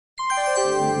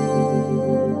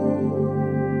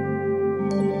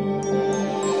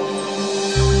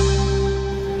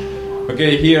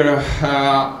Okay, here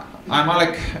I'm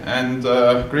Alek and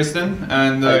Kristjan,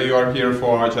 and you are here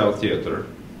for Agile Theater.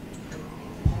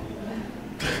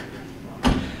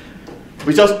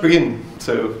 We just begin,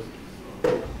 so...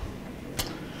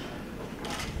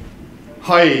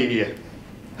 Hi,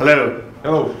 hello.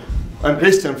 Hello. I'm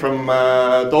Kristjan from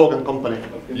Topconf company.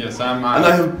 Yes, I'm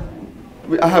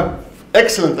and I have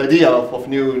excellent idea of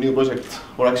new project,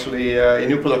 or actually a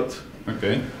new product.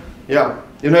 Okay. Yeah,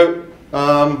 you know,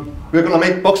 we're gonna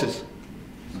make boxes.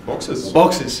 Boxes?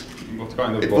 Boxes. What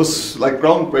kind of It boxes? was like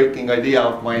groundbreaking idea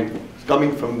of mine,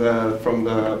 coming from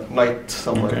the night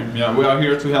somewhere. Okay. Yeah, we are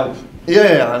here to help.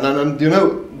 Yeah, and you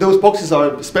know, those boxes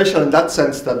are special in that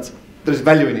sense that there's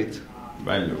value in it.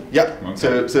 Value. Yeah.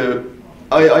 Okay. So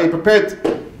I prepared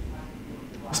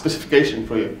a specification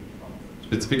for you.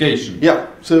 Specification. Yeah.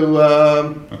 So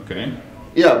okay.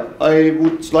 yeah, I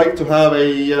would like to have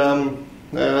a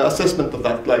assessment of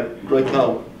that, like right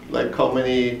now, like how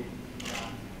many.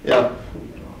 Yeah.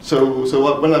 So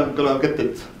when I'm gonna get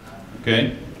it.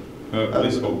 Okay.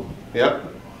 Please hold. Yeah.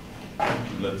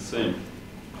 Let's see.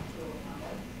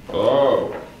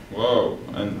 Oh, wow,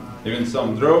 and even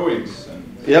some drawings. And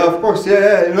yeah, of course.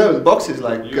 Yeah, you know, the boxes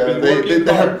like they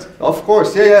have. Of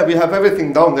course, yeah, we have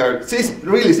everything down there. It's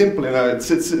really simple, you know.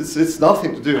 It's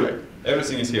nothing to do, like.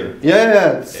 Everything is here.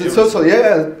 Yeah, it's also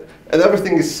and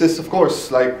everything is of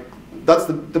course like that's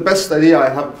the best idea I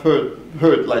have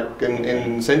heard like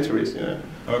in centuries, you know.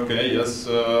 Okay. Yes.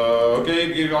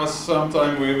 Okay. Give us some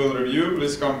time. We will review.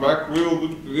 Please come back. We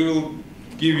will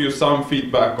give you some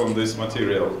feedback on this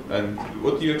material. And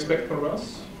what do you expect from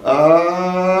us?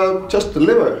 Just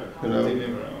deliver, you know.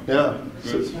 Deliver. Yeah.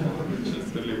 Good.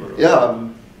 Just deliver. Yeah,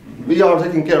 we are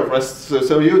taking care of rest.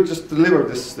 So you just deliver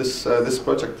this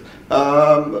project.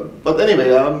 But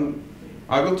anyway,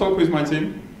 I will talk with my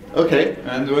team. Okay.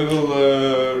 And we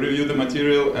will review the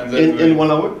material and then in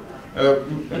 1 hour.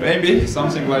 Maybe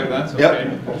something like that. Okay.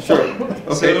 Yeah. Sure.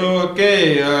 Okay. So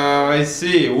okay, I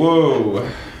see. Whoa.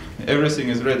 Everything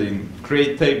is ready.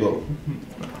 Create table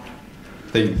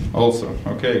thing also.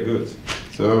 Okay, good.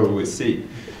 So we see.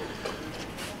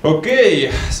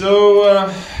 Okay, so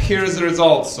here's the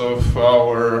results of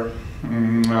our.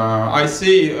 I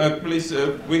see. Please,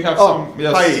 we have some.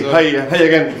 Yes. Hi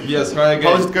again. Yes, hi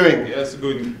again. How's it going? Yes,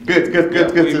 good.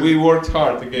 Good. We worked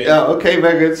hard again. Yeah. Okay.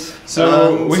 Very good.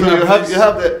 So you have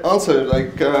the answer.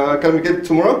 Like, can we get it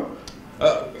tomorrow?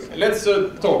 Let's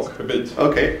talk a bit.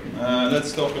 Okay.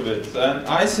 Let's talk a bit. And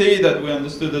I see that we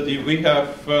understood that we have,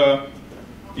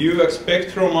 you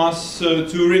expect from us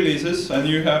 2 releases, and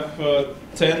you have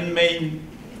 10 main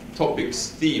topics,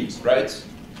 themes, right?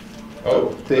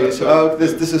 Oh, this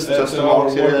is just a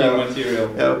working material.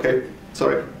 Yeah. Okay.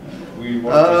 Sorry. We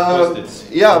worked with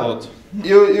Post-its a lot.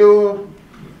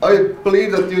 I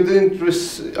believe that you didn't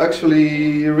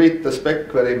actually read the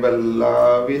spec very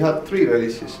well. We had 3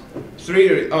 releases.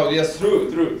 3? Oh yes,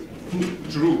 true.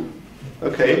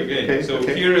 Okay. So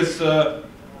here is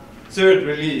 3rd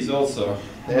release also.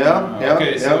 Yeah.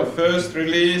 Okay, so first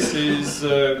release is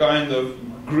kind of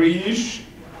greenish.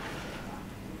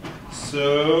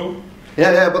 So.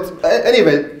 Yeah. But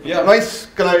anyway, yeah. Nice.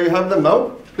 Can I have them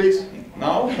now, please?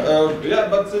 Now? Yeah,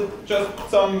 but just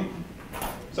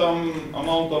some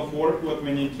amount of work what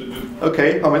we need to do.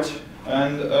 Okay, how much?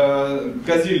 And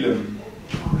gazillion.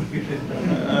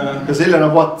 Gazillion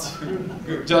of what?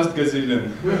 Just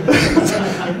gazillion.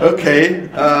 Okay.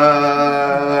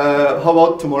 How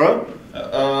about tomorrow?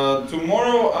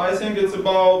 Tomorrow I think it's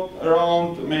about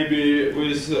around maybe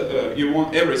with you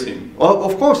want everything. Well,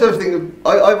 of course everything.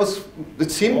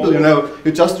 It's simple, you know.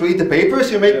 You just read the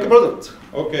papers, you make the product.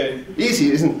 Okay.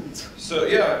 Easy, isn't it? So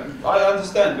yeah, I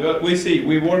understand.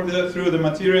 We worked through the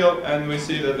material, and we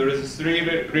see that there is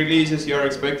 3 releases you are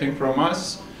expecting from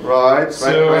us. Right.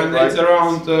 It's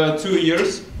around 2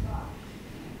 years.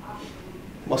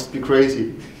 Must be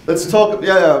crazy. Let's talk.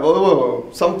 Yeah. Whoa.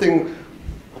 Something.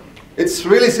 It's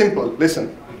really simple.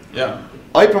 Listen. Yeah.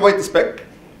 I provide the spec.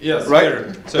 Yes. Right.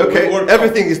 Here. So okay.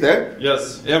 Everything is there.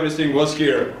 Yes. Everything was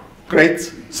here.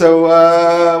 Great. So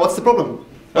what's the problem?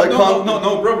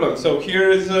 No problem. So here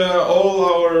is all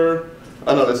our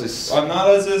analysis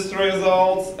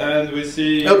results, and we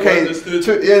see. Okay.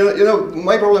 You know,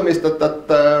 my problem is that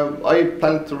I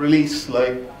plan to release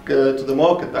like to the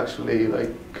market actually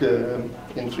like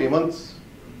in 3 months.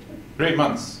 3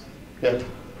 months. Yeah.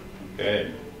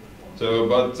 Okay. So,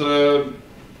 but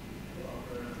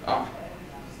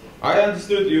I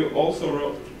understood you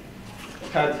also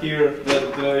had here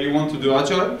that you want to do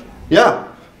Agile. Yeah.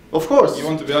 Of course. You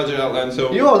want to be Agile, and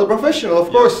so. You are the professional, of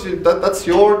course. That's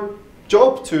your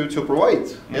job to provide.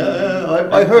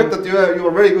 Yeah, I heard that you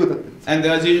are very good at it. And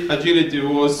the agility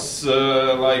was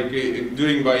like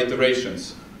doing by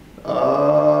iterations. 3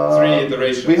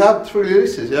 iterations. We had 3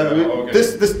 releases. Yeah. Okay.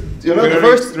 This you know, very the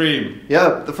first extreme. Yeah,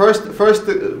 the first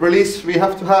release we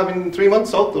have to have in 3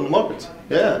 months out on the market.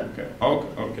 Yeah. Okay.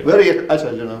 Okay. Very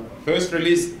agile, you know. First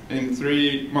release in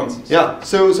 3 months. Yeah.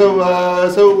 So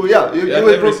yeah, you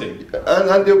will everything.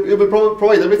 and you will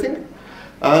provide everything,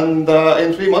 and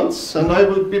in 3 months, and I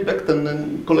will be back then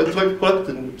and collect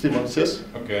in 3 months. Yes.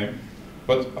 Okay.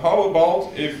 But how about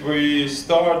if we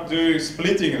start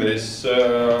splitting this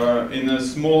in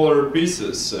smaller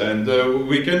pieces, and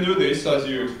we can do this as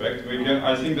you expect.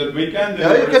 I think that we can do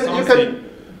something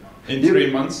in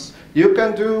 3 months. You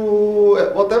can do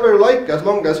whatever you like as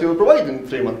long as you provide in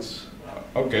 3 months.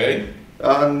 Okay.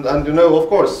 And you know, of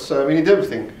course, we need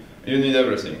everything. You need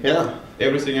everything. Yeah.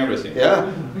 Everything.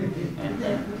 Yeah.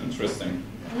 Okay. Interesting.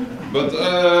 But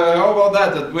how about that?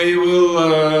 That we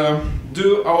will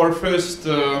do our first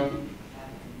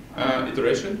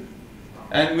iteration,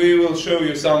 and we will show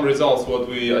you some results what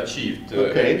we achieved.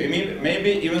 Okay.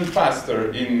 Maybe even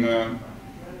faster in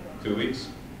 2 weeks.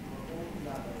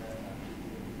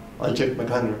 I'll check my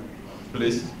calendar.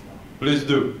 Please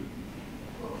do.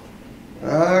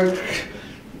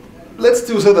 Let's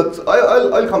do so that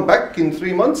I'll come back in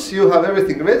 3 months. You have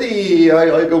everything ready.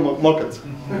 I go market.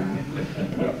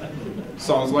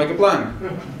 Sounds like a plan.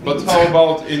 But how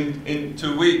about in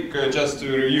 2 weeks, just to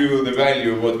review the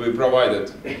value what we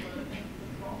provided?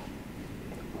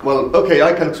 Well, okay,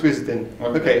 I can squeeze it in.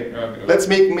 Okay. Let's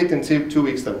meet in 2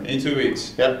 weeks then. In 2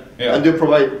 weeks. Yeah. And you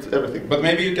provide everything. But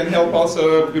maybe you can help us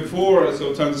before,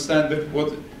 so to understand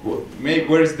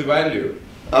where is the value.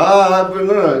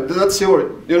 No, that's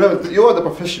you know, you are the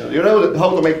professional. You know how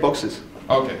to make boxes.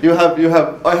 Okay.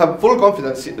 I have full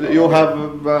confidence. You have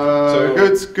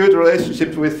good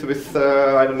relationship with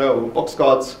I don't know, box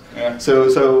guards. Yeah.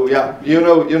 So yeah, you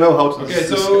know how to. Okay.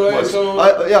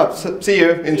 See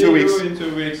you in 2 weeks. See you in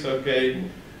 2 weeks. Okay.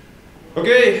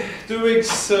 Okay. 2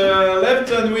 weeks left,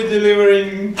 and we're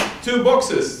delivering 2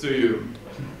 boxes to you.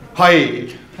 Hi.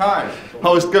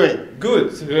 How is it going? Good.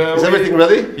 Is everything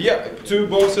ready? Yeah. 2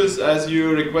 boxes as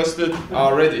you requested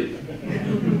are ready.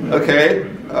 Okay.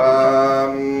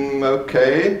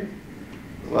 Okay.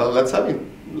 Well, let's have it.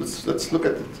 Let's look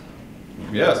at it.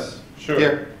 Yes, sure.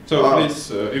 Here. So please,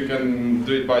 you can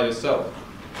do it by yourself.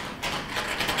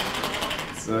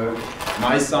 It's a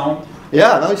nice sound.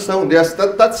 Yeah, nice sound. Yes,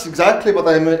 that's exactly what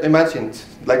I imagined.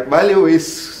 Like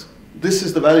this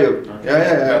is the value. Okay.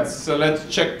 Yeah. Let's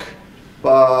check.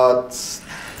 But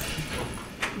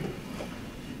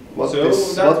what is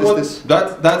this?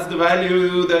 That's the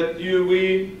value that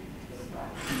we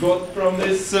got from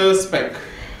this spec.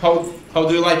 How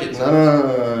do you like it?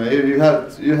 No.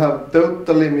 You have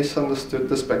totally misunderstood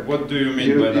the spec. What do you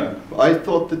mean by that? I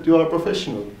thought that you are a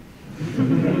professional.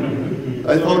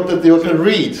 I thought that you can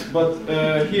read. But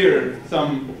here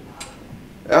some.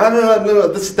 No.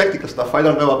 This is technical stuff. I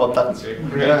don't know about that.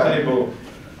 Okay. Table.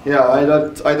 Yeah,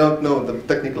 I don't know the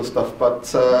technical stuff, but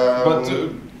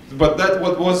that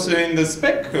what was in the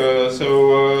spec.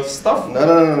 Stuff.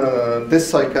 No.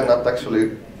 This I cannot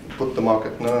actually put the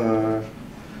market. No.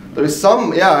 There is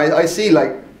some. Yeah, I see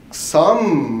like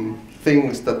some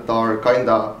things that are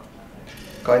kinda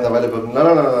valuable. No.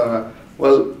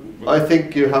 Well, I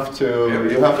think you have to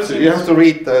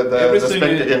read the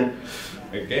spec again.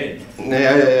 Okay.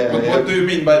 Yeah. But what do you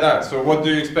mean by that? So what do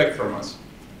you expect from us?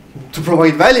 To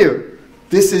provide value.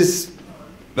 This is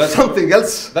something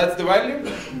else. That's the value?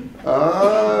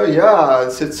 Yeah,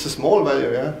 it's a small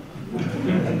value, yeah.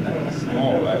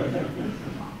 Small value.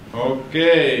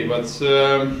 Okay, but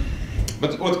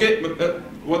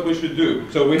what we should do?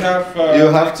 So we have.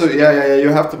 You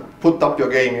have to put up your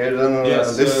game.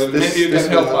 Yes. Maybe you can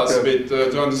help us a bit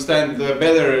to understand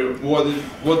better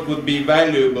what would be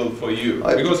valuable for you.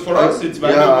 Because for us it's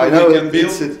valuable. Yeah, I know. We can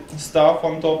build stuff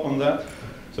on top on that.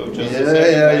 So just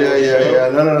yeah.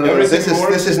 No.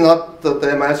 This is not what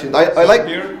I imagined.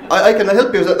 I can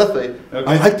help you that way.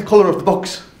 Okay. I like the color of the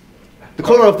box. The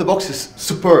color of the box is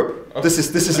superb. Okay.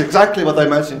 This is exactly what I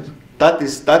imagined. That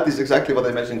is exactly what I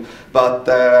imagined. But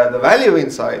the value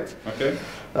inside. Okay.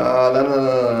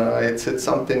 No. It's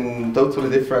something totally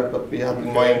different what we have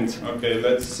in mind. Okay.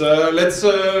 Let's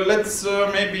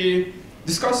maybe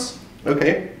discuss.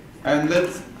 Okay. And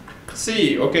let's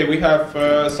see. Okay, we have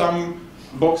some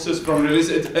boxes from release.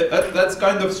 That's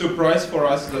kind of surprise for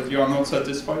us that you are not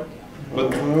satisfied.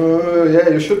 But yeah,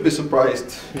 you should be surprised.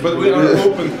 But we are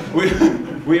open.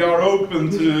 We are open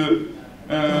to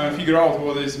figure out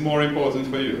what is more important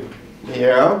for you.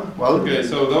 Yeah, well. Okay,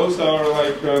 so those are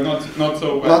like not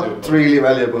so valuable. Not really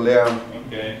valuable, yeah.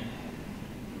 Okay.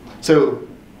 So,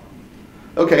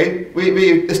 okay,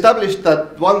 we established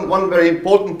that one very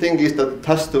important thing is that it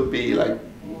has to be like,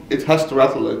 it has to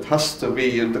rattle, it has to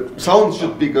be, the sound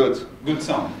should be good. Good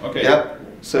sound, okay. Yeah,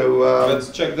 so let's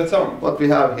check the sound. What we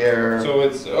have here. So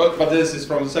it's, but this is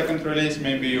from the second release,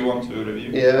 maybe you want to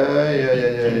review?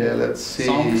 Yeah, let's see.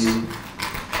 Sounds.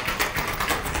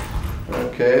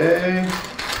 Okay.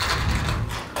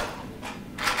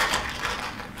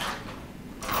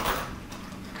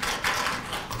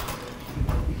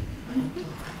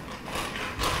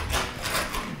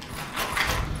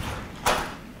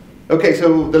 Okay,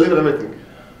 so deliver everything.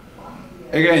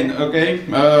 Again, okay.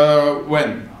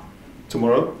 When?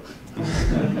 Tomorrow.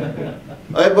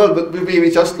 Well, but we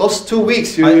just lost 2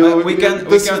 weeks. We can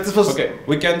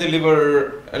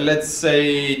deliver. Let's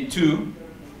say 2.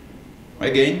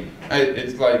 Again,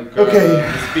 it's like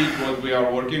the speed what we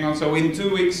are working on. So in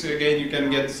 2 weeks again, you can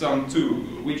get some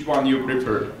 2. Which one you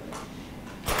prefer?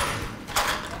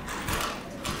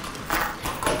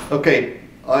 Okay,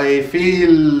 I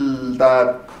feel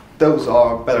that those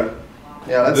are better.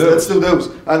 Yeah, let's do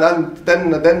those, and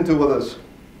then do others.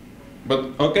 But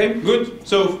okay, good.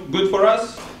 So good for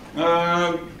us.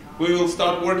 We will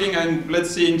start working, and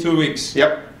let's see in 2 weeks.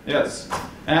 Yep. Yes.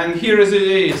 And here it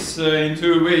is in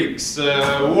 2 weeks,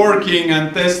 working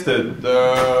and tested.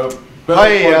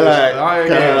 Hi,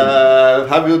 Alek.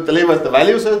 Have you delivered the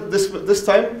values this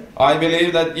time? I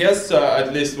believe that yes.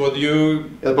 At least what you.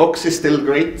 The box is still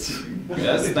great.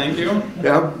 Yes, thank you.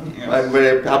 Yeah, yes. I'm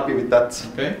very happy with that.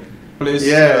 Okay, please.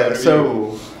 Yeah.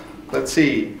 So, let's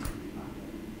see.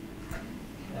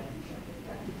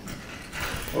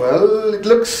 Well, it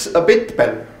looks a bit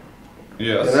better.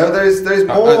 Yes. You know, there is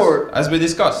more. As we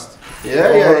discussed.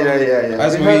 Yeah.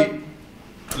 As we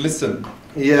listen.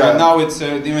 Yeah. And now it's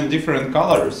even different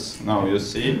colors. Now you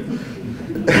see.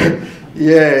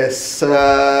 Yes.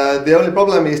 The only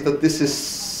problem is that this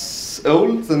is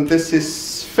old and this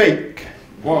is fake.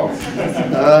 Wow.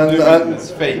 and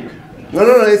it's fake.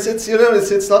 No. It's you know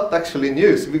it's not actually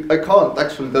new. So I can't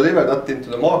actually deliver that into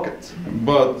the market.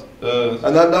 But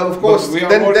and then of course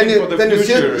then you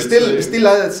still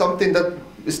added something that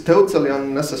is totally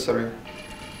unnecessary.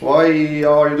 Why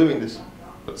are you doing this?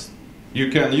 But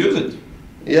you can use it.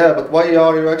 Yeah, but why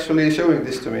are you actually showing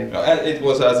this to me? It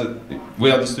was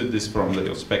we understood this from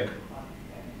the spec.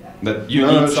 That you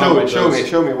need some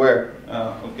show me where.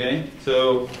 Okay,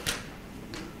 so.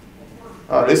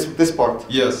 This part.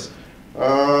 Yes.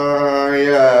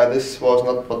 Yeah, this was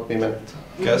not what we meant.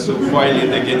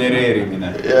 Failide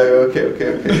genereerimine. Yeah, okay.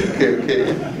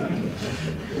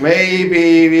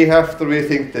 Maybe we have to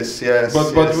rethink this. Yes.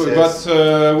 But what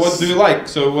do you like?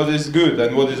 So what is good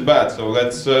and what is bad? So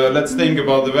let's think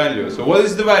about the value. So what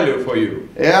is the value for you?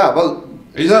 Yeah, well,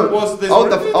 this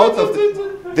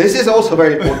is also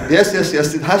very important. Yes.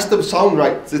 It has to sound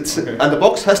right. And the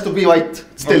box has to be white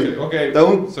still. Okay.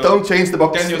 Don't change the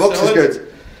box. The box is good.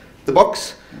 The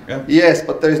box. Yeah. Yes,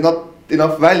 but there is not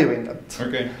enough value in that.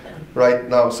 Okay. Right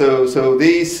now, so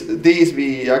these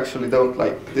we actually don't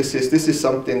like. This is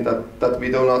something that we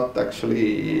do not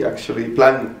actually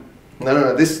plan.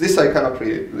 No. This I cannot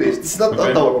release. It's not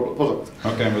our product.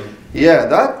 Okay, but yeah,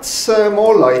 that's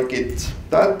more like it.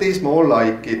 That is more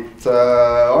like it.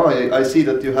 I see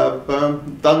that you have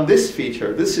done this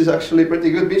feature. This is actually a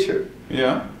pretty good feature.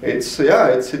 Yeah. It's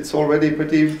already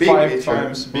pretty big. 5 feature.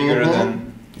 times bigger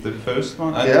than the first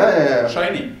one. And yeah.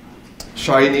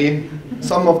 Shiny.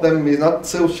 Some of them is not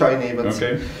so shiny, but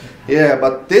okay. Yeah,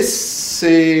 but this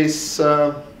is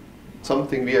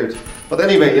something weird. But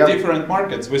anyway, yeah. Different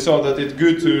markets. We saw that it's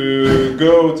good to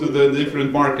go to the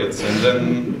different markets, and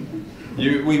then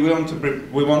we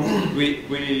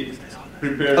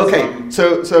prepare. Okay,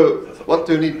 some. so what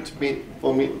do you need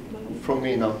from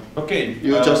me now? Okay.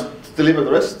 You just deliver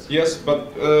the rest. Yes,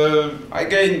 but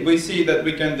again we see that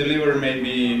we can deliver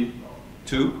maybe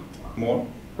 2 more.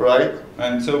 Right.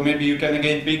 And so maybe you can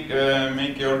again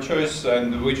make your choice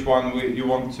and which one you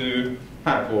want to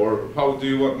have, or how do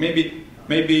you want, maybe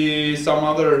some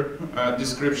other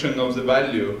description of the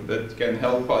value that can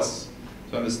help us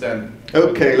to understand.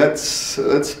 Okay, let's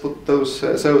put those.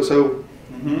 Let's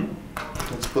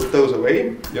put those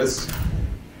away. Yes.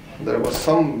 There was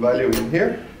some value in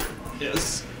here.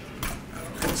 Yes.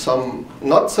 Some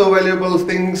not so valuable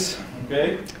things.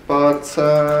 Okay. But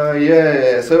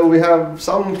yeah, so we have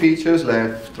some features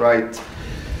left, right?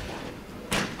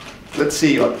 Let's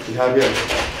see what we have here.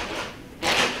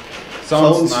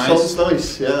 Sounds nice. Sounds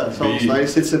nice, yeah. Sounds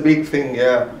nice. It's a big thing,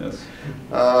 yeah. Yes.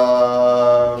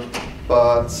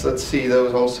 But let's see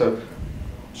those also.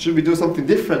 Should we do something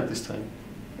different this time?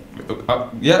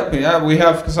 Yeah, we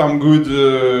have some good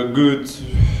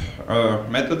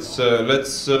methods.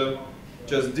 Let's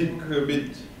just dig a bit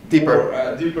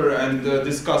Deeper. deeper and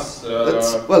discuss.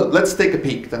 Let's take a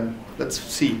peek then. Let's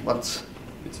see what's.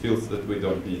 It feels that we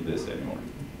don't need this anymore.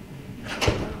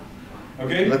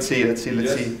 Okay. Let's see.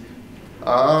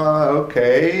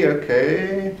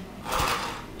 Okay.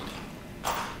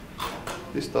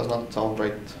 This does not sound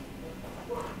right.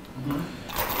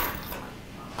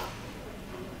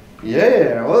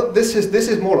 Yeah, well, this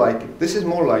is more like it. This is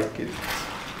more like it.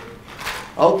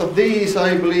 Out of these,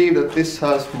 I believe that this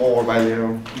has more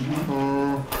value.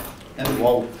 And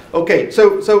wow. Okay,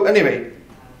 so anyway,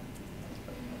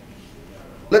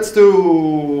 let's do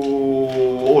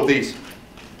all these.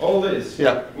 All this?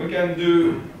 Yeah. We can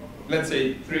do, let's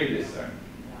say, 3 this time.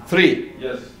 3?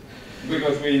 Yes.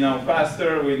 Because we know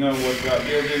faster, we know what we are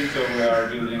building, so we are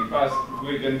building fast,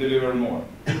 we can deliver more.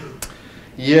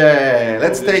 Yeah,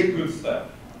 let's take good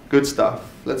stuff. Good stuff.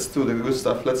 Let's do the good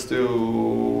stuff. Let's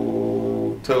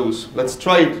do those. Let's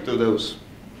try to do those.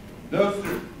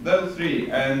 Those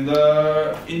 3. And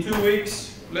in 2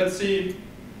 weeks, let's see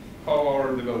how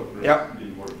our developers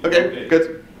be working. Okay,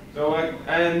 good. So,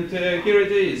 and here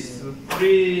it is,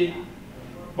 3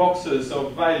 boxes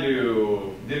of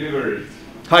value delivered.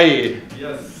 Hi.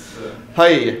 Yes.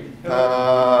 Hi.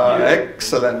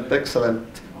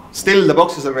 Excellent. Still, the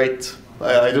boxes are great.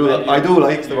 I do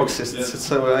like the boxes. Yes. It's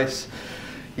so nice.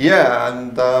 Yeah,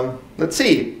 and let's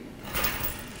see.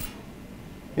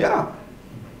 Yeah,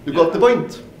 you got the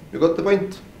point.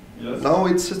 Yes. Now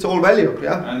it's all value.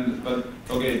 Yeah. But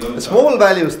okay. A small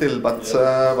value still, but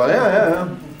yeah.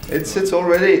 It's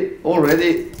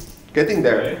already getting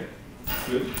there. Okay.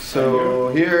 Good. So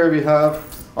here we have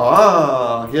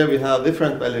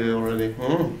different value already.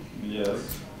 Yes.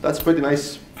 That's pretty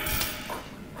nice.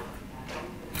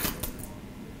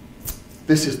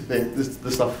 This is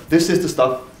the stuff. This is the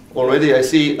stuff. Already I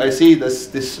see this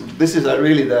is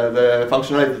really the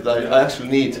functionality that I actually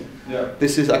need. Yeah.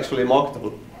 This is actually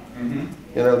marketable. You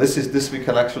know, this we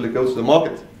can actually go to the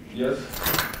market. Yes.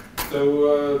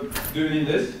 So do you need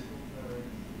this?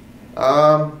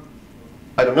 I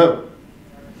don't know.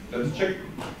 Let's check.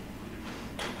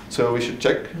 So we should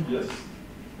check. Yes.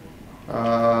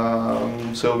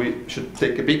 So we should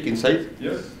take a peek inside.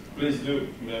 Yes, please do.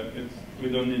 Yeah, we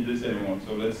don't need this anymore.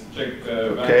 So let's check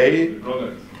Okay. the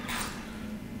product.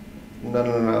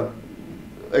 No.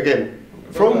 Again,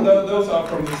 those are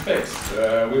from the specs.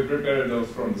 We prepared those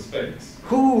from the specs.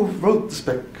 Who wrote the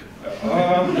spec?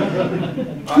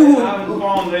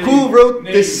 Who wrote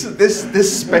this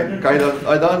spec?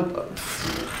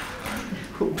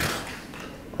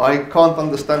 I can't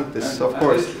understand this. And, of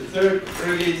course. This third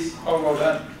release, how about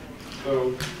that?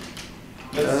 So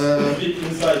let's peek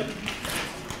inside.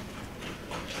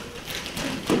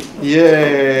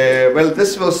 Yeah, well,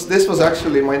 this was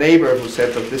actually my neighbor who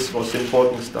said that this was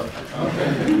important stuff.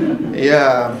 Okay.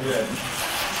 Yeah.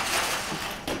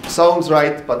 Sounds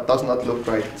right, but does not look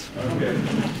right. Okay.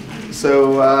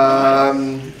 So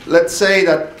let's say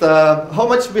that how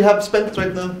much we have spent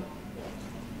right now?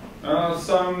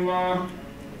 Some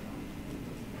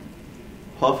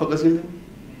half a gazillion?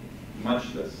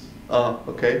 much less.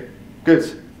 Okay, good.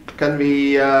 Can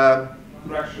we?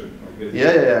 Fraction. Okay.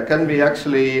 Yeah. Can we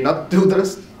actually not do the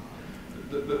rest?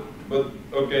 But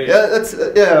okay. Yeah, that's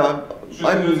yeah.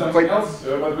 Should we do something else?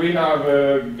 But we have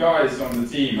guys on the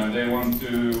team and they want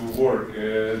to work.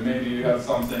 Maybe you have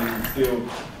something still.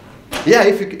 Yeah,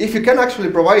 if you can actually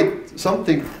provide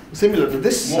something similar to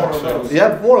this. More of those.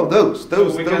 Yeah, more of those.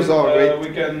 Those are great.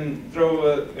 We can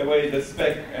throw away the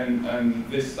spec and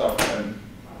this stuff. And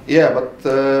yeah, but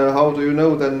how do you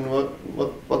know then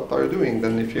what are you doing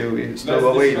then if you throw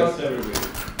away that? Let's discuss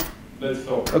everything. Let's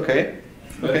talk. Okay.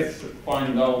 Let's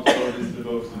find out what is the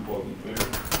most important thing.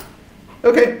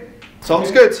 Okay,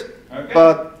 sounds good. Okay.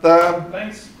 But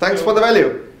thanks for the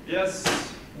value. Yes.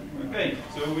 Okay,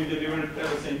 so we delivered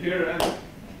everything here and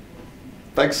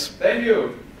thanks. Thank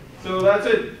you. So that's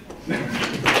it.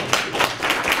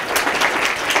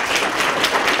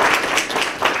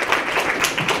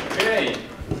 Okay.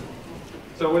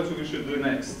 So what we should do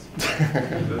next?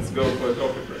 Let's go for a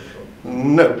coffee break.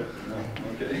 No.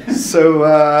 Okay.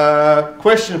 So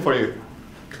question for you.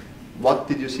 What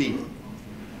did you see?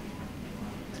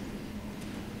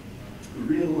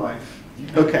 Real life.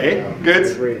 Okay,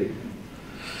 good.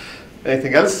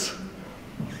 Anything else?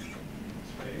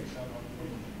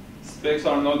 Specs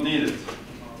are not needed.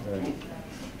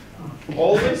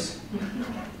 Always?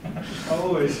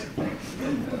 Always.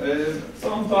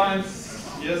 Sometimes,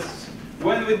 yes.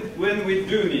 when we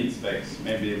do need specs,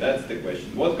 maybe that's the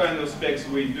question. What kind of specs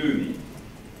we do need?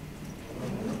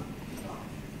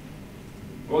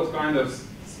 What kind of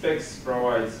specs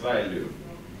provides value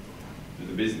to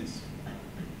the business?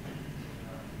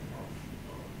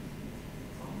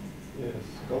 Yes,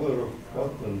 color of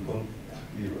button don't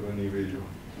give any value.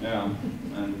 Yeah,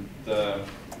 and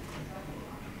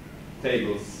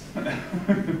tables.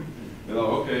 Well,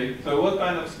 okay, so what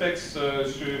kind of specs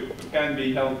can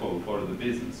be helpful for the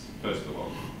business, first of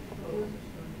all?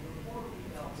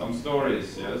 Some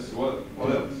stories, yes. What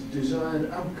else? Design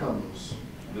outcomes.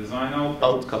 Design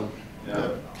outcomes. Outcome. Yeah.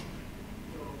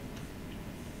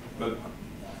 But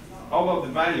how about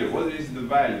the value? What is the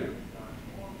value?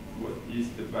 What is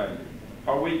the value?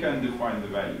 How we can define the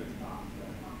value?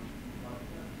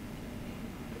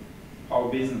 How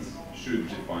business should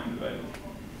define the value?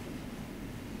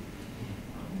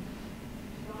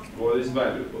 What is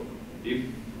valuable? If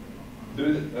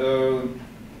do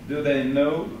they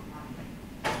know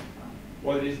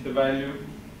what is the value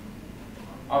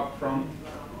up front?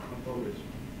 Not always.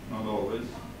 Not always.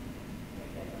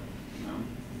 No.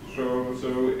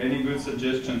 So any good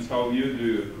suggestions how you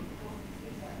do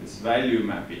this value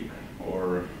mapping,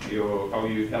 or how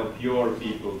you help your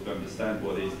people to understand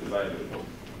what is the value?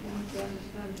 To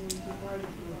understand who is the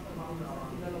target group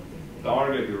developing.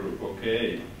 Target group,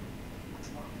 okay.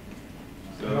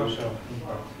 So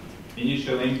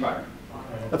initial impact.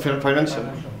 Financial.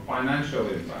 Financial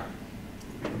impact.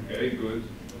 Okay, good.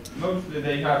 Mostly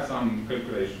they have some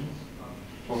calculations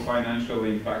for financial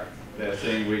impact. They're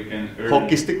saying we can earn.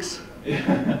 Hockey sticks.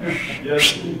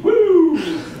 Yes. Woo!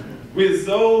 With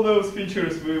all those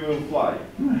features, we will fly.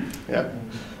 Yeah.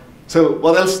 So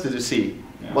what else did you see?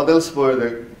 Yeah. What else were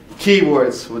the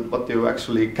keywords with what you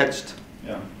actually catched?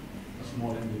 Yeah.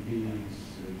 Small MVP is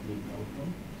a good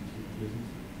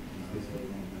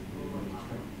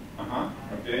outcome.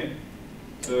 Okay.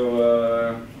 So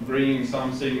bringing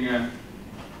something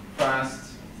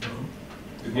fast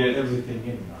to get everything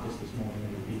in, just a small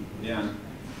MVP. Yeah.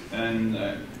 And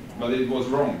but it was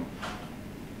wrong.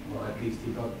 Well, at least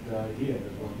he got the idea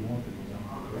that what he wanted was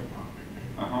correct.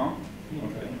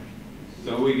 Okay. So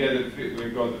we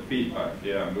got the feedback.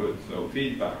 Yeah, good. So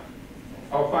feedback.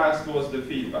 How fast was the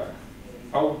feedback?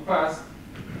 How fast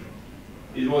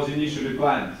it was initially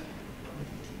planned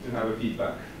to have a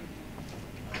feedback?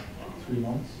 3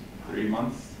 months. 3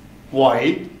 months.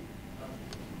 Why?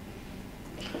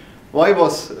 Why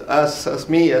was as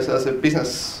a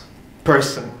business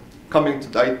person coming to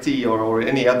the IT or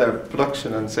any other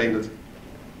production and saying that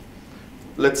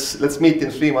let's meet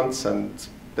in 3 months and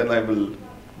then I will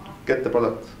get the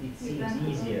product? It seems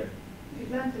easier. We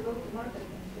plan to go to market.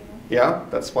 Yeah,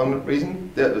 that's one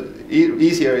reason. The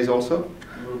easier is also.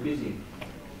 We're busy.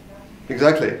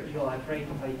 Exactly. You're afraid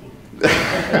of IT.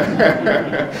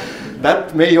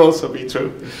 That may also be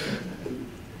true.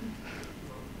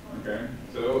 Okay.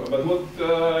 So, but what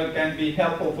can be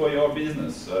helpful for your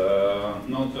business?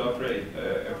 Not afraid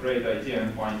IT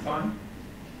and find time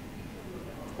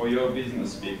for your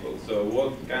business people. So,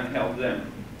 what can help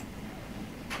them?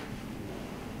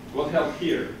 What helped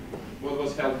here? What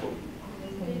was helpful?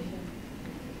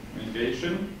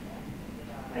 Communication.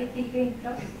 IT gain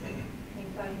trust in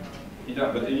time.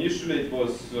 Yeah, but initially it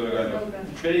was kind of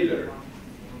failure.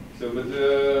 So, but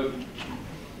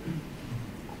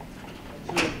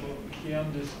he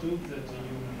understood that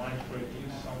you might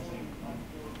produce something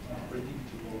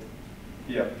unpredictable.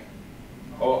 yeah,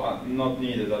 or not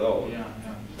needed at all. Yeah.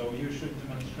 So you should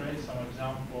demonstrate some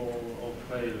example of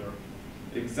failure.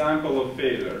 Example of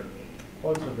failure.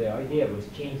 Also, the idea was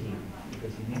changing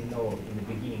because he didn't know in the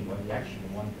beginning what he actually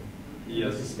wanted.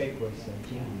 Yes. The spec was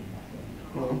changing.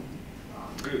 Mhm.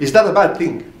 Good. Is that a bad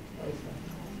thing?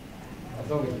 As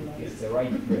long as it's the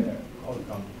right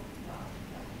outcome.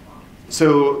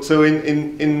 So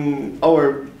in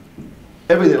our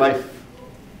everyday life,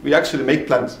 we actually make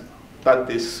plans. That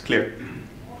is clear.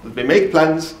 That we make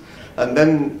plans, and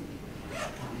then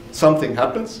something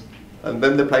happens, and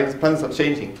then the plans are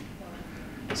changing.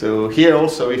 So here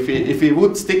also, if we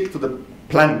would stick to the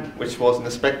plan which was in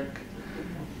the spec,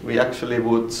 we actually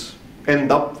would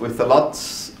end up with a lot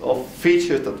of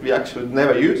features that we actually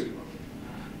never use,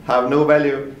 have no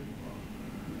value,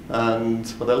 and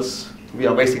what else? We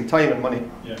are wasting time and money.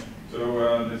 Yeah.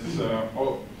 So this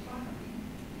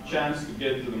chance to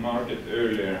get to the market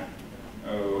earlier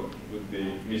would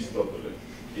be missed totally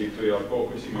if we are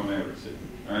focusing on everything.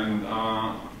 And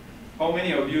how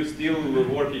many of you still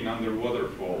working under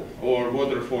waterfall or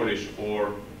waterfallish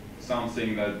or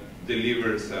something that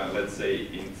delivers, let's say,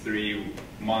 in 3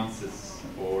 months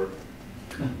or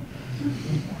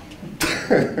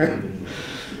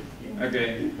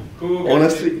Okay. Who can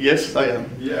Honestly, yes, I am.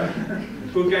 yeah.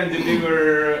 Who can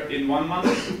deliver in 1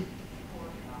 month?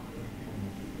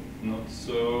 Not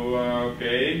so,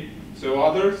 okay. So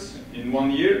others in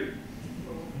 1 year?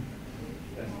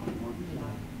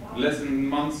 Less than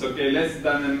months, okay, less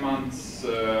than a month.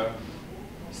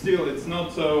 Still, it's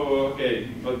not so okay,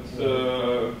 but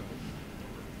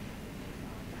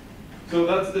so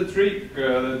that's the trick.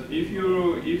 That if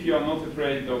you are not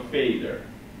afraid of failure,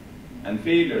 and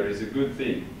failure is a good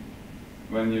thing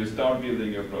when you start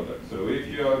building your product. So if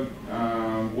you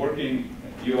are working,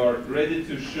 you are ready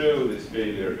to show this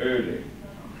failure early,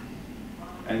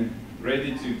 and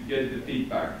ready to get the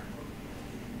feedback.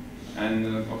 And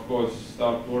of course,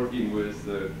 start working with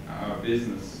the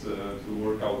business to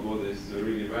work out what is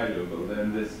really valuable.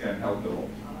 Then this can help a lot.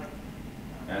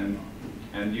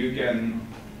 And you can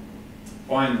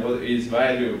find what is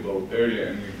valuable earlier,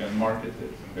 and you can market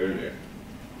it earlier.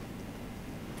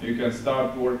 You can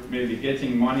start work, maybe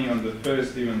getting money on the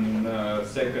first, even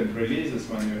second releases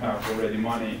when you have already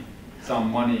some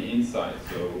money inside.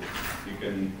 So you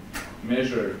can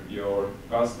measure your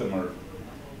customer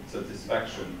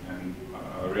satisfaction and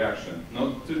reaction,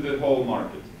 not to the whole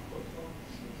market,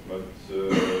 but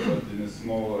in a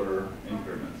smaller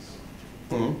increments,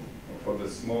 for the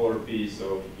smaller piece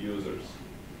of users,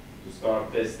 to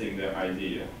start testing the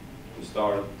idea, to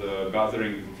start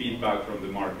gathering feedback from the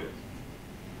market.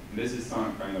 This is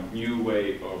some kind of new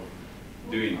way of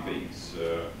doing things,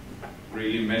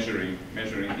 really measuring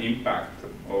impact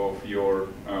of your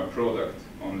product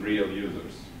on real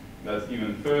users. That's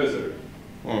even further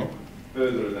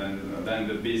than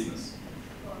the business.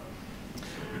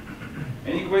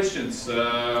 Any questions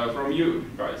from you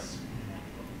guys?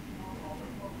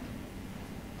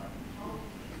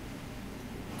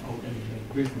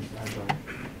 Business agile.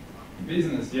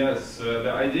 Business, yes.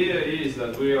 The idea is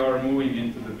that we are moving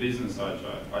into the business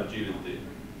agility.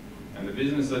 And the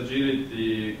business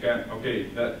agility can, okay,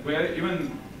 that we are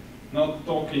even not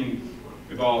talking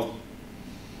about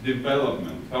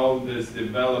development, how this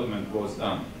development was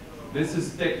done. This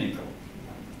is technical.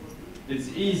 It's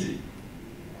easy.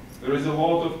 There is a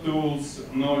lot of tools,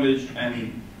 knowledge,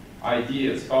 and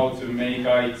ideas how to make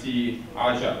IT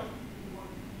agile.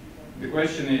 The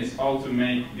question is how to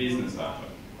make business agile.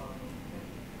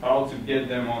 How to get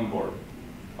them on board.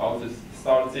 How to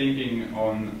start thinking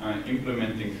on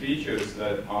implementing features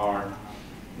that are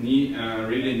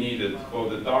really needed for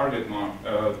the target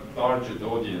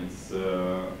audience,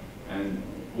 and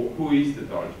who is the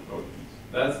target audience.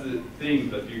 That's the thing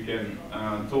that you can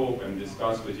talk and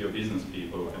discuss with your business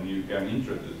people, and you can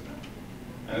introduce them.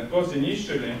 And of course,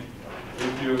 initially,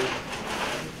 if you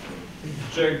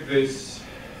check this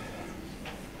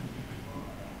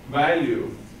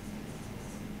value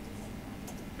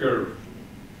curve,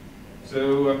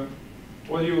 so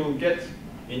what you will get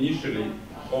initially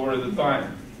over the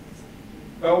time,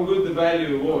 how good the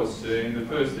value was in the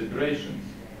first iterations.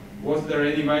 Was there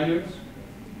any values?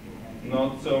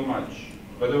 Not so much.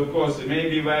 But of course, it may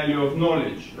be value of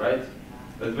knowledge, right?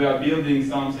 That we are building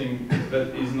something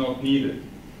that is not needed.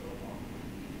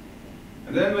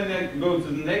 And then when I go to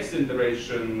the next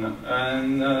iteration,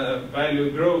 and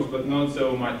value grows, but not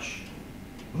so much.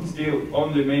 Still,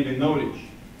 only maybe knowledge.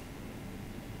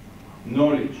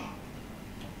 Knowledge.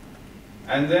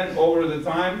 And then over the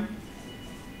time,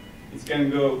 it can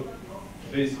go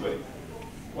this way.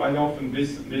 Quite often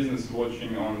business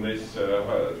watching on this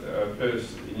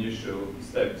first initial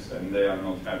steps, and they are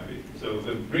not happy. So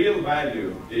the real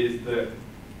value is the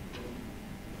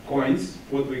coins,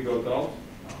 what we got out.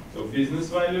 So business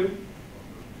value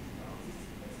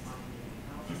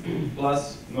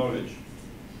plus knowledge.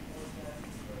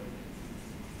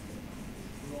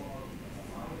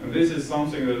 And this is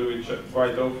something that we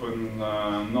quite often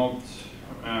not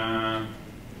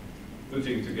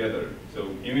putting together. So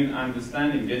even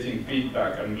understanding, getting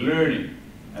feedback, and learning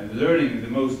is the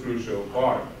most crucial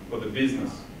part for the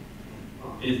business,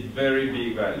 is very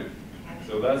big value.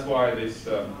 So that's why this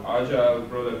agile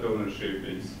product ownership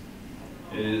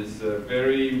is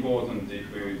very important if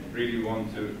we really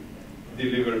want to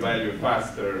deliver value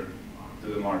faster to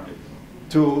the market.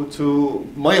 To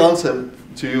my answer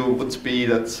to you would be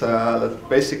that, that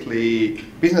basically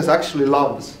business actually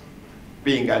loves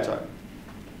being agile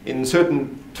in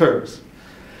certain terms.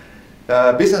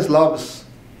 Business loves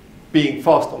being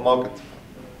fast on market.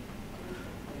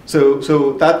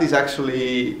 So that is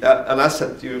actually an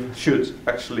asset you should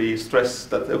actually stress,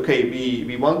 that okay,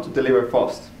 we want to deliver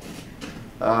fast.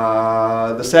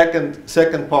 The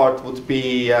second part would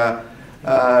be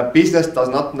business does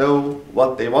not know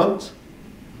what they want.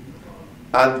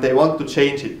 and they want to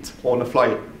change it on the fly.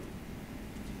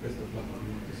 Best of luck,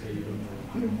 you want to say you don't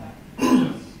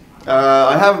know.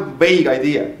 I have a vague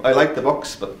idea. I like the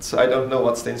box, but I don't know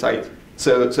what's inside.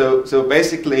 So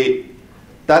basically,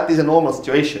 that is a normal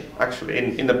situation actually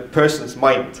in a person's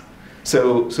mind.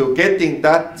 So getting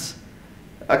that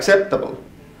acceptable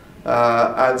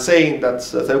and saying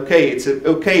that's okay. It's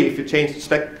okay if you change the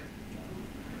spec,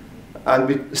 and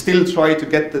we still try to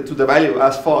get to the value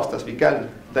as fast as we can.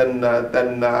 Then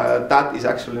that is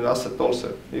actually an asset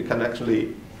also. You can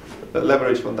actually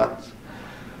leverage on that.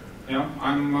 Yeah,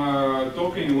 I'm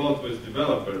talking a lot with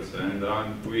developers, and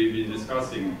we've been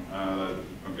discussing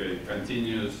okay,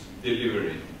 continuous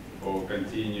delivery or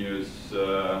continuous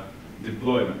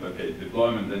deployment. Okay,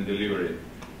 deployment and delivery.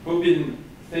 We've been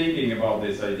thinking about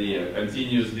this idea,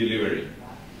 continuous delivery.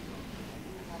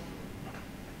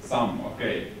 Some,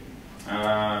 okay.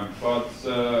 But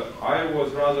I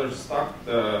was rather stuck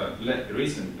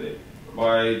recently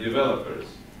by developers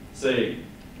saying,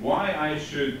 why I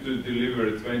should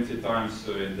deliver 20 times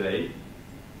a day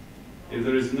if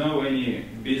there is no any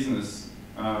business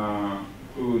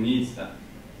who needs that.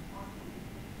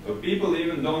 So people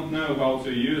even don't know how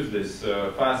to use this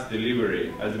fast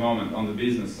delivery at the moment on the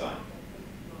business side.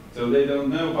 So they don't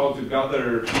know how to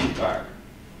gather feedback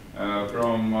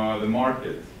from the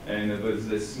market, and with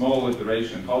this small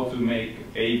iteration, how to make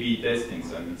A/B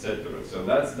testings and etc. So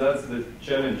that's the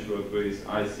challenge what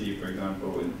I see, for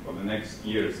example, for the next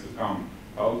years to come,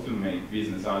 how to make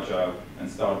business agile and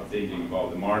start thinking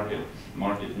about the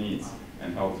market needs,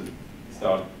 and how to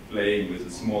start playing with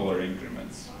the smaller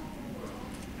increments.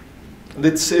 And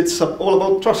it's all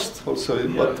about trust also.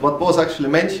 Yeah. What was actually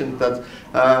mentioned that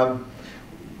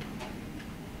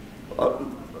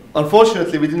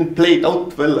unfortunately we didn't play it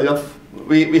out well enough.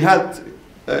 We had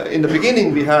in the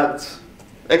beginning we had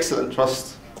excellent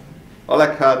trust.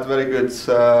 Alek had very good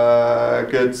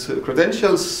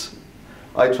credentials.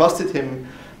 I trusted him,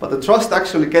 but the trust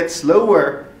actually gets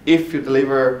lower if you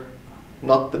deliver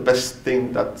not the best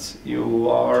thing that you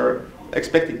are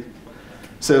expecting.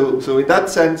 So in that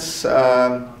sense,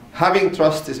 having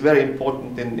trust is very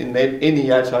important in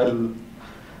any agile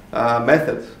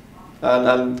method,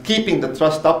 and keeping the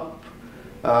trust up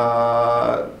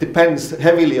depends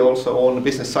heavily also on the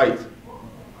business side.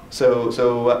 So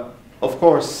of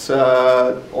course,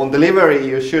 on delivery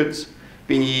you should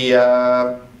be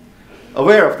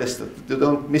aware of this, that you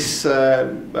don't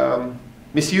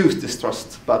misuse this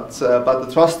trust, but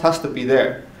the trust has to be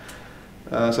there.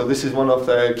 So this is one of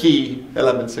the key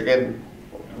elements again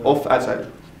of Agile.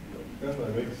 Can I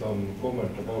make some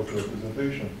comment about your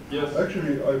presentation? Yes.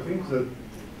 Actually, I think that,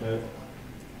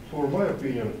 for my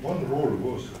opinion, one role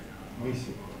was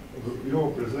missing.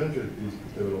 You presented this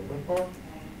development part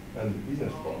and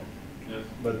business part, yes,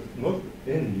 but not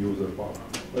end user part.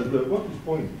 But what is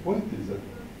point? Point is that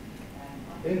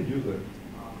end user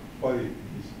buy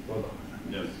this product.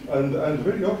 yes, And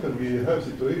very often we have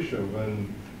situation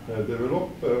when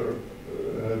developer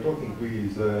talking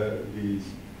with this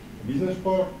business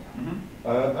part,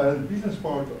 and business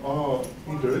part are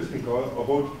interesting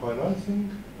about financing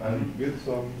and get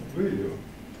some value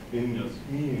in yes,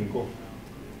 meaning of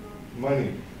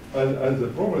money. And the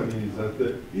problem is that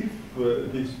if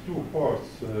these two parts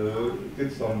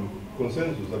get some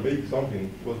consensus and make something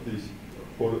what is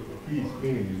for his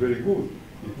meaning is very good,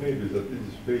 it may be that it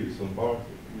is based on market.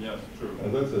 yes, true.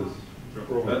 And that's a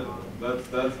problem.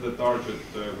 That's the target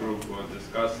group was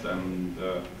discussed, and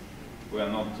we are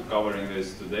not covering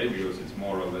this today because it's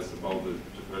more or less about the.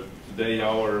 Today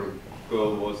our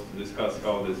goal was to discuss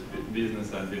how this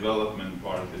business and development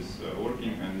part is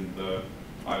working, and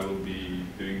I will be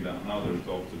doing another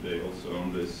talk today also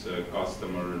on this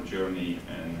customer journey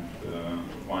and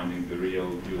finding the real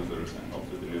users and how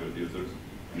to deliver the users.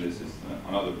 And this is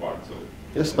another part. So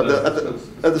yes, but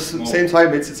at the same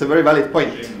time, it's a very valid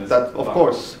point that, of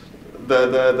course,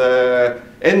 the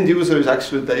end user is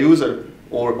actually the user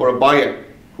or a buyer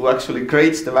who actually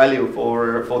creates the value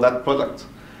for that product.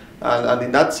 And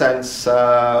in that sense,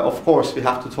 of course, we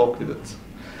have to talk with it.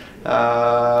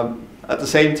 At the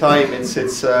same time,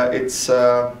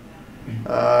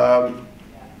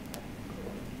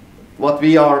 what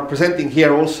we are presenting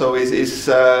here also is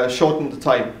shorten the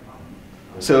time.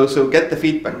 So get the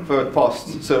feedback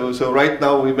fast. So right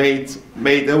now we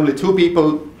made only 2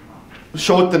 people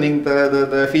shortening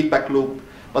the feedback loop,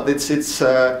 but it's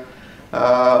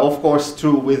of course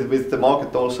true with the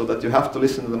market also, that you have to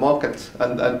listen to the market,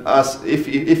 and as if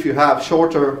you have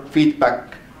shorter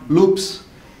feedback loops,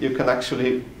 you can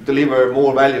actually deliver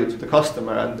more value to the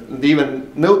customer and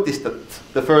even notice that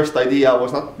the first idea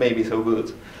was not maybe so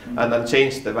good, and then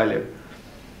change the value.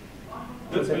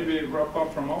 let's maybe wrap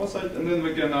up from our side, and then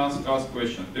we can ask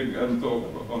questions and talk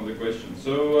on the questions.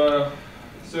 So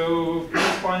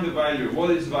please find the value.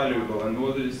 What is valuable and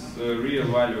what is real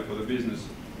value for the business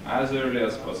as early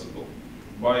as possible,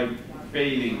 by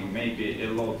failing maybe a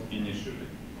lot initially.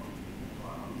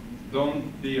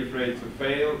 Don't be afraid to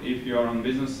fail. If you are on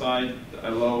business side,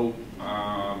 allow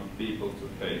people to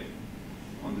fail.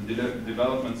 On the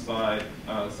development side,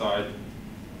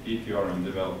 if you are on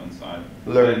development side,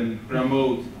 learn. Then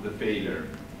promote the failure.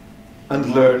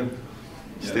 And learn.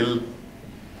 Yes. Still.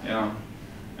 Yeah.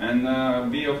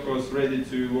 And be, of course, ready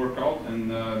to work out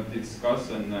and discuss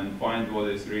and find what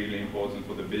is really important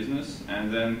for the business.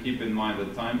 And then keep in mind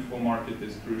that time for market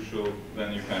is crucial.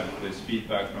 Then you have this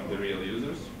feedback from the real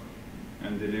users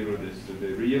and deliver this to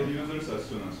the real users as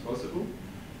soon as possible.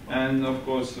 And of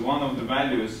course, one of the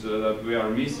values that we are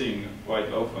missing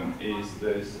quite often is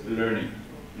this learning,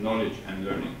 knowledge and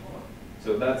learning.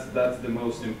 So that's the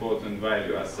most important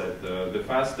value. As said, the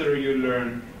faster you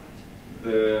learn,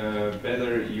 the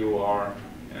better you are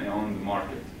on the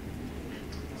market.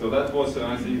 So that was,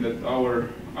 I think, that our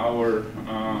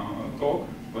talk.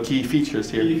 But key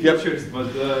features here. Key features,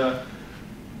 but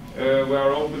we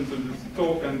are open to this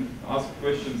talk and ask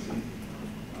questions.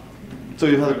 So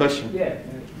you have a question? Yeah,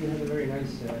 you have a very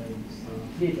nice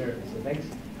theater, so thanks.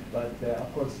 But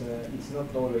of course, it's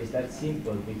not always that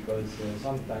simple, because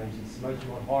sometimes it's much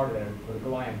more harder for the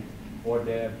client or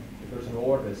the person who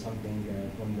orders something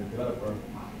from the developer.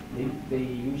 They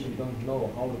usually don't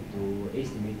know how to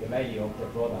estimate the value of the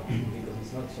product, because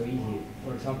it's not so easy.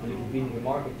 For example, if you're building a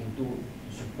marketing tool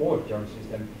to support your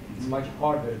system, it's much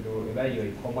harder to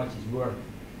evaluate how much is worth,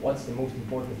 what's the most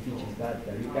important features that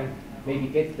you can maybe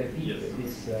get the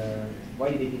this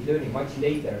validated learning much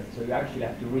later, so you actually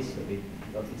have to risk a bit.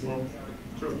 But it's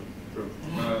True.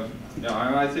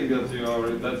 Yeah, I think that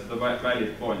that's the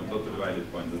valid point, totally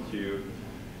valid point, that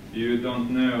you don't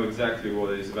know exactly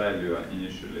what is value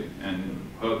initially,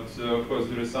 but of course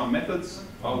there are some methods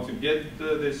how to get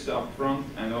this upfront,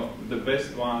 and the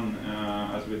best one,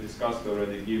 as we discussed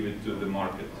already, give it to the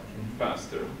market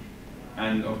faster,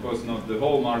 and of course not the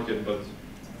whole market, but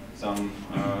some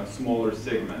smaller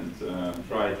segment.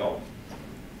 Try it out.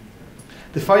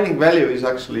 Defining value is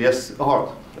actually, yes, hard.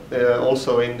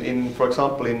 Also for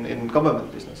example, in government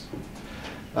business.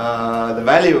 The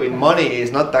value in money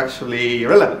is not actually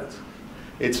relevant.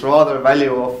 It's rather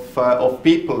value of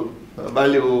people,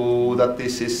 value that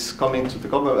this is coming to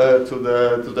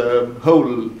the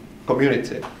whole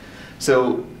community.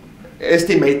 So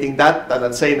estimating that and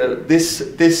then saying that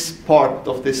this part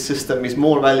of this system is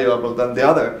more valuable than the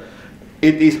other,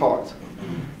 it is hard.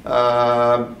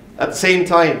 At the same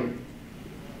time,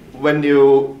 when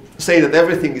you say that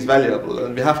everything is valuable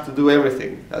and we have to do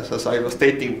everything, as I was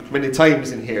stating many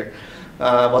times in here,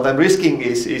 what I'm risking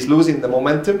is losing the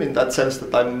momentum, in that sense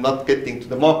that I'm not getting to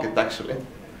the market actually.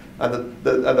 And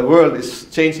the world is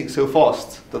changing so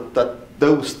fast that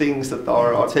those things that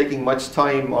are taking much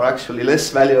time are actually less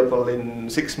valuable in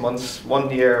 6 months, 1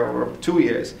 year or 2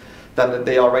 years than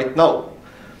they are right now.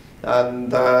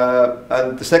 And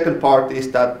the second part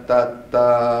is that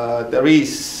there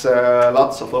is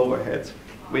lots of overhead.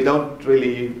 We don't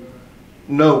really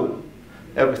know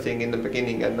everything in the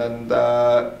beginning, and then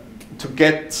to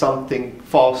get something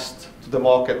fast to the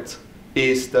market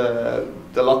is the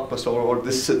lakmus or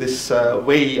this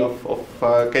way of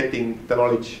getting the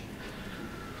knowledge.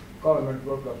 Government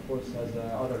work, of course, has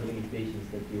other limitations,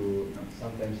 that you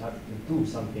sometimes have to do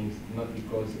some things not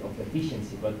because of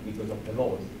efficiency but because of the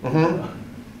laws. Mm-hmm.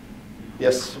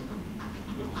 Yes.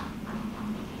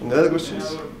 Any other questions?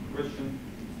 Any other question?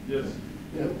 Yes.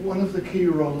 Yeah, one of the key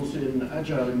roles in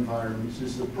agile environments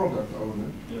is the product owner.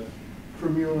 Yes.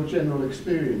 From your general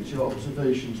experience, your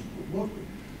observations,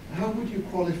 how would you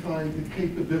qualify the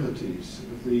capabilities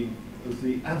of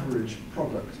the average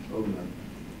product owner?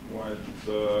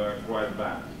 Quite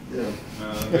bad. Yeah.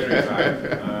 Very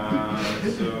bad.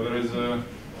 So there is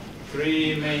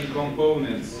 3 main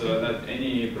components that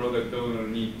any product owner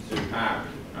needs to have.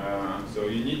 So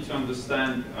you need to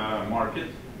understand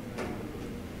marketing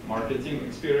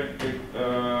experience,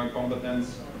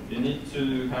 competence. You need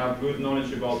to have good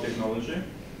knowledge about technology.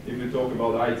 If you talk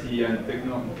about IT and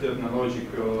technological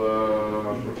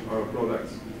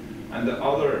products. And the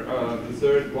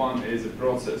third one is a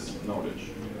process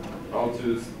knowledge. How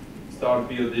to start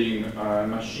building a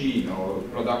machine or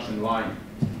production line.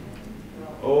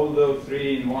 All those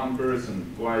 3 in one person,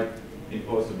 quite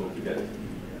impossible to get.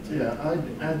 Yeah, I'd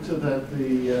add to that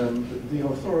the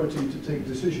authority to take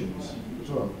decisions as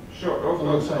well. Sure, of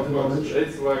course.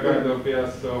 It's like kind of,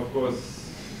 yes, of course,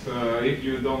 if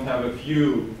you don't have a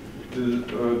few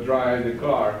to drive the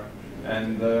car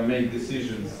and make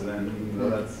decisions, then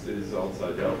that is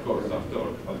outside. Yeah, of course,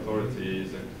 authority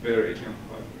is a very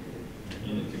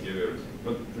you need to give everything.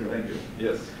 But thank you.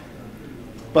 Yes.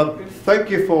 But thank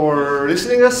you for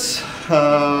listening us.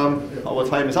 Our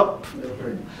time is up. Yeah,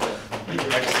 great. Thank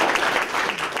you.